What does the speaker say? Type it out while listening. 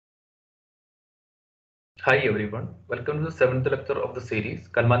Hi everyone, welcome to the 7th lecture of the series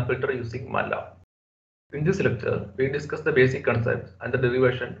Kalman filter using MATLAB. In this lecture, we discuss the basic concepts and the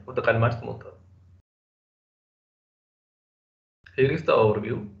derivation of the Kalman smoother. Here is the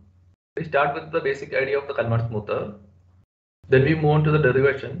overview. We start with the basic idea of the Kalman smoother. Then we move on to the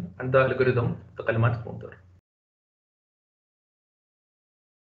derivation and the algorithm of the Kalman smoother.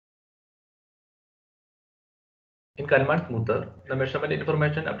 In Kalman smoother, the measurement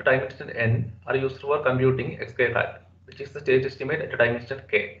information up to time instant n are used for computing xk hat, which is the stage estimate at a time instant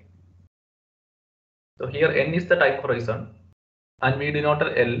k. So here n is the time horizon, and we denote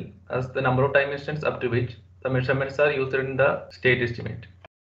L as the number of time instants up to which the measurements are used in the state estimate.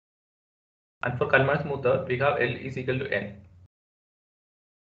 And for Kalman smoother, we have L is equal to n.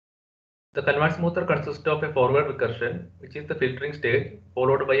 The Kalman smoother consists of a forward recursion, which is the filtering stage,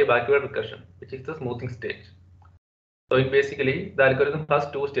 followed by a backward recursion, which is the smoothing stage. So basically, the algorithm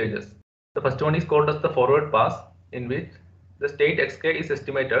has two stages. The first one is called as the forward pass, in which the state xk is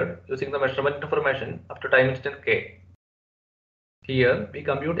estimated using the measurement information up to time instant k. Here we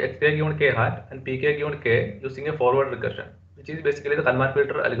compute xk given k hat and pk given k using a forward recursion, which is basically the Kalman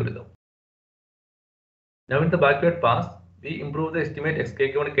filter algorithm. Now in the backward pass, we improve the estimate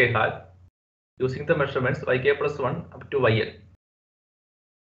xk given k hat using the measurements yk plus 1 up to yl.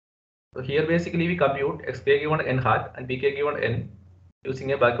 So here basically we compute xk given n hat and pk given n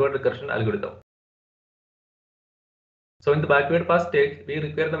using a backward recursion algorithm. So in the backward pass stage, we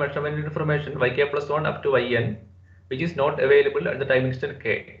require the measurement information yk plus 1 up to yn, which is not available at the time instant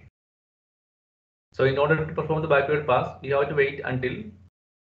k. So in order to perform the backward pass, we have to wait until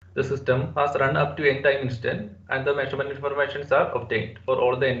the system has run up to n time instant and the measurement informations are obtained for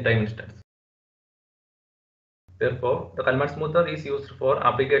all the n time instants. Therefore, the Kalman smoother is used for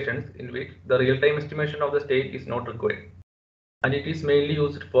applications in which the real-time estimation of the state is not required, and it is mainly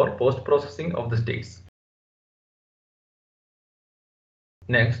used for post-processing of the states.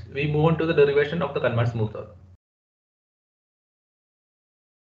 Next, we move on to the derivation of the Kalman smoother.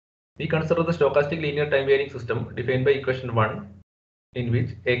 We consider the stochastic linear time varying system defined by equation 1, in which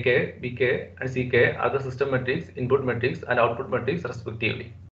AK, BK, and CK are the system metrics, input metrics, and output metrics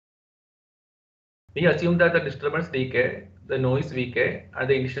respectively. We assume that the disturbance dk, the noise vk, and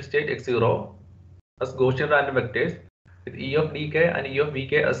the initial state x0 as Gaussian random vectors with E of dk and E of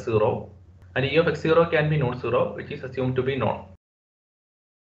vk as 0, and E of x0 can be non-zero, which is assumed to be known.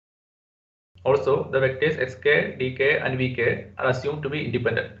 Also, the vectors xk, dk, and vk are assumed to be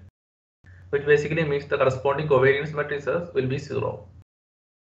independent, which basically means the corresponding covariance matrices will be 0.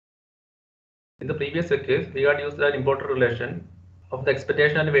 In the previous lectures, we had used an important relation of the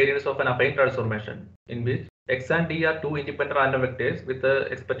expectation and variance of an affine transformation, in which x and d are two independent random vectors with the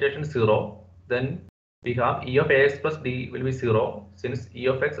expectation 0. Then we have E of ax plus d will be 0 since E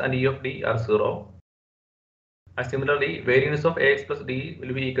of x and E of d are 0. And similarly, variance of ax plus d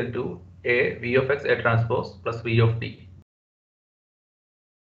will be equal to a v of x a transpose plus v of d.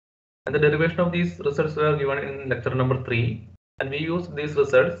 And the derivation of these results were given in lecture number 3, and we use these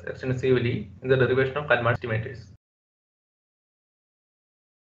results extensively in the derivation of Kalman estimators.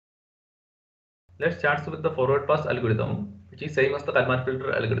 Let's start with the forward pass algorithm, which is same as the Kalman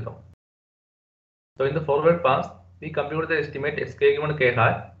filter algorithm. So in the forward pass, we compute the estimate xk given k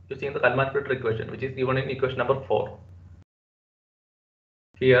hat using the Kalman filter equation, which is given in equation number 4.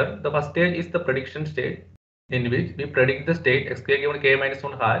 Here, the first stage is the prediction stage, in which we predict the state xk given k minus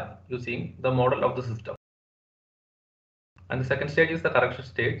 1 hat using the model of the system. And the second stage is the correction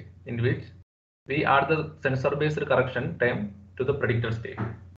stage, in which we add the sensor-based correction time to the predictor state.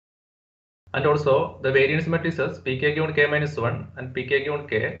 And also the variance matrices pk given k minus 1 and pk given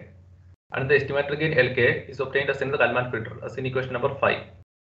k, and the estimated gain lk is obtained as in the Kalman filter as in equation number 5.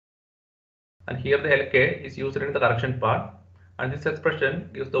 And here the lk is used in the correction part, and this expression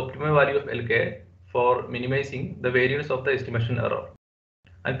gives the optimum value of lk for minimizing the variance of the estimation error.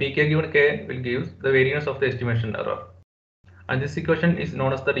 And pk given k will give the variance of the estimation error. And this equation is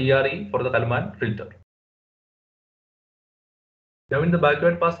known as the DRE for the Kalman filter. Now in the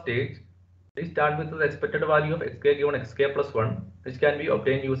backward pass stage, we start with the expected value of xk given xk plus 1, which can be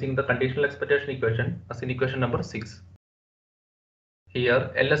obtained using the conditional expectation equation as in equation number 6.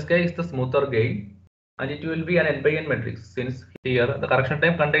 Here LSK is the smoother gain, and it will be an n by n matrix since here the correction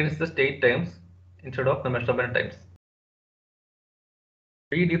time contains the state times instead of the measurement times.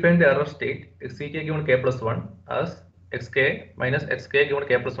 We define the error state xk given k plus 1 as xk minus xk given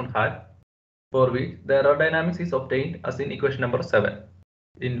k plus 1 hat, for which the error dynamics is obtained as in equation number 7,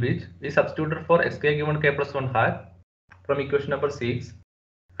 in which we substituted for xk given k plus 1 hat from equation number 6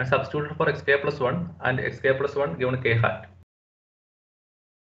 and substituted for xk plus 1 and xk plus 1 given k hat.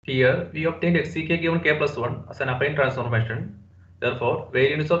 Here we obtained xck given k plus 1 as an affine transformation. Therefore,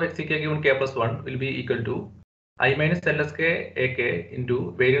 variance of xck given k plus 1 will be equal to I minus lsk ak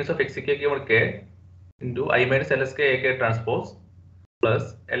into variance of xck given k into I minus lsk ak transpose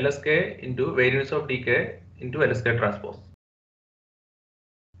plus lsk into variance of dk into lsk transpose.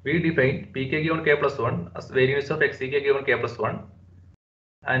 We defined pk given k plus 1 as variance of xck given k plus 1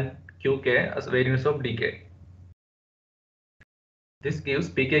 and qk as variance of dk. This gives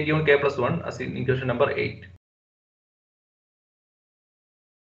pk given k plus 1 as in equation number 8.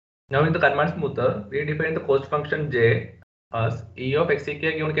 Now in the Kalman smoother, we define the cost function j as e of xck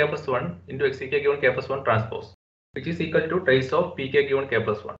given k plus 1 into xck given k plus 1 transpose, which is equal to trace of pk given k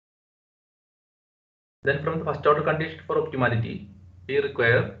plus 1. Then from the first order condition for optimality, we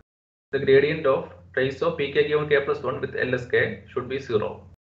require the gradient of trace of pk given k plus 1 with lsk should be 0.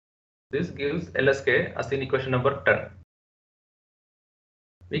 This gives lsk as in equation number 10.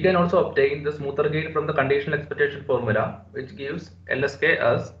 We can also obtain the smoother gain from the conditional expectation formula, which gives lsk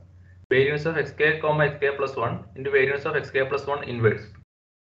as variance of xk comma xk plus 1 into variance of xk plus 1 inverse.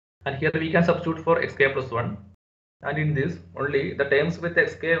 And here we can substitute for xk plus 1. And in this, only the terms with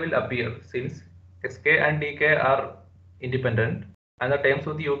xk will appear since xk and dk are independent and the terms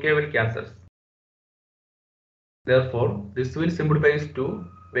with uk will cancel. Therefore, this will simplify to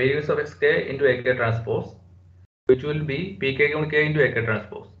variance of xk into ak transpose, which will be pk given k into ak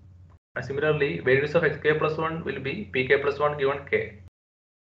transpose. And similarly, variance of xk plus 1 will be pk plus 1 given k.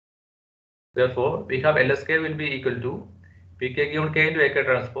 Therefore, we have lsk will be equal to pk given k into ak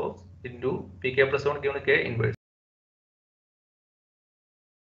transpose into pk plus 1 given k inverse.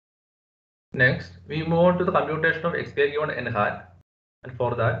 Next, we move on to the computation of xk given n hat, and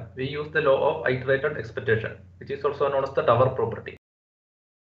for that we use the law of iterated expectation, which is also known as the tower property.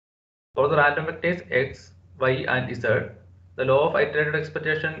 For the random vectors x, y and z, the law of iterated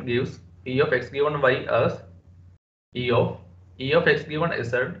expectation gives e of x given y as e of x given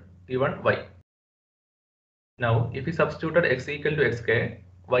z given y. Now, if we substituted x equal to xk,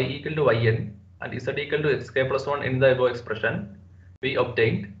 y equal to yn, and z equal to xk plus 1 in the above expression, we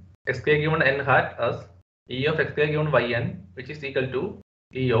obtained xk given n hat as e of xk given yn, which is equal to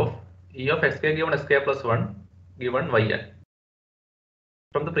e of xk given sk plus 1 given yn.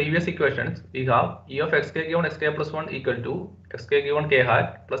 From the previous equations, we have e of xk given sk plus 1 equal to xk given k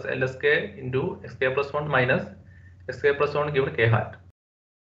hat plus lsk into sk plus 1 minus sk plus 1 given k hat.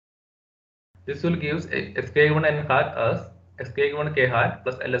 This will give sk given n hat as sk given k hat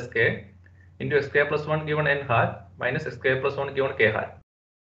plus lsk into sk plus 1 given n hat minus sk plus 1 given k hat.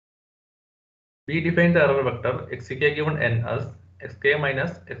 We define the error vector xk given n as xk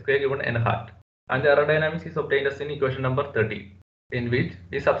minus xk given n hat, and the error dynamics is obtained as in equation number 30, in which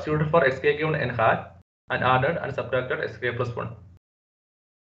we substituted for xk given n hat and added and subtracted xk plus 1.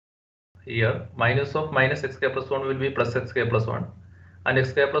 Here minus of minus xk plus 1 will be plus xk plus 1, and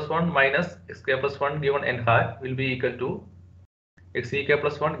xk plus 1 minus xk plus 1 given n hat will be equal to xk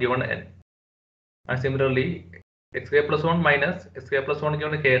plus 1 given n, and similarly xk plus 1 minus xk plus 1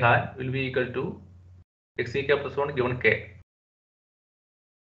 given k hat will be equal to xk plus 1 given k.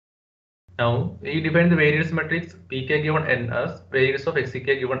 Now we define the variance matrix pk given n as variance of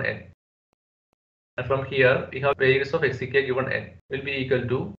xk given n, and from here we have variance of xk given n will be equal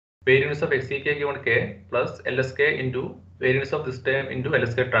to variance of xk given k plus lsk into variance of this term into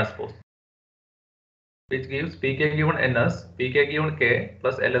lsk transpose, which gives pk given n as pk given k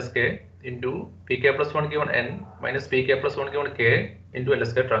plus lsk into pk plus 1 given n minus pk plus 1 given k into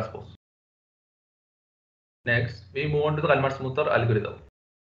lsk transpose. Next, we move on to the Kalman smoother algorithm.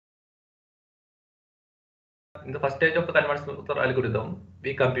 In the first stage of the Kalman smoother algorithm,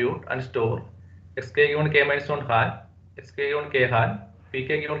 we compute and store xk given k minus 1 hat, xk given k hat,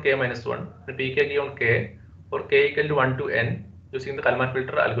 pk given k minus 1, and pk given k for k equal to 1 to n using the Kalman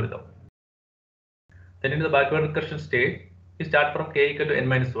filter algorithm. Then in the backward recursion stage, we start from k equal to n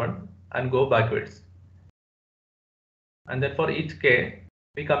minus 1 and go backwards. And then for each k,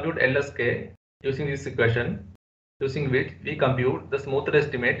 we compute lsk using this equation, using which we compute the smoother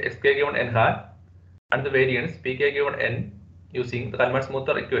estimate xk given n hat and the variance pk given n using the Kalman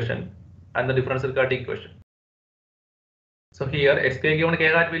smoother equation and the differential Riccati equation. So here xk given k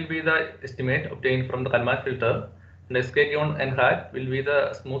hat will be the estimate obtained from the Kalman filter, and xk given n hat will be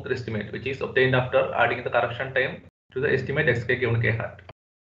the smooth estimate, which is obtained after adding the correction time to the estimate xk given k hat.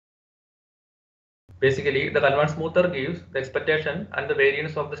 Basically, the Kalman smoother gives the expectation and the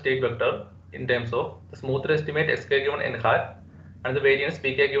variance of the state vector in terms of the smoother estimate xk given n hat and the variance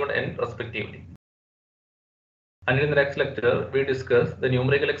pk given n respectively. And in the next lecture, we discuss the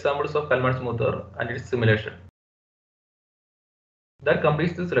numerical examples of Kalman smoother and its simulation. That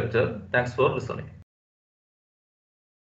completes this lecture. Thanks for listening.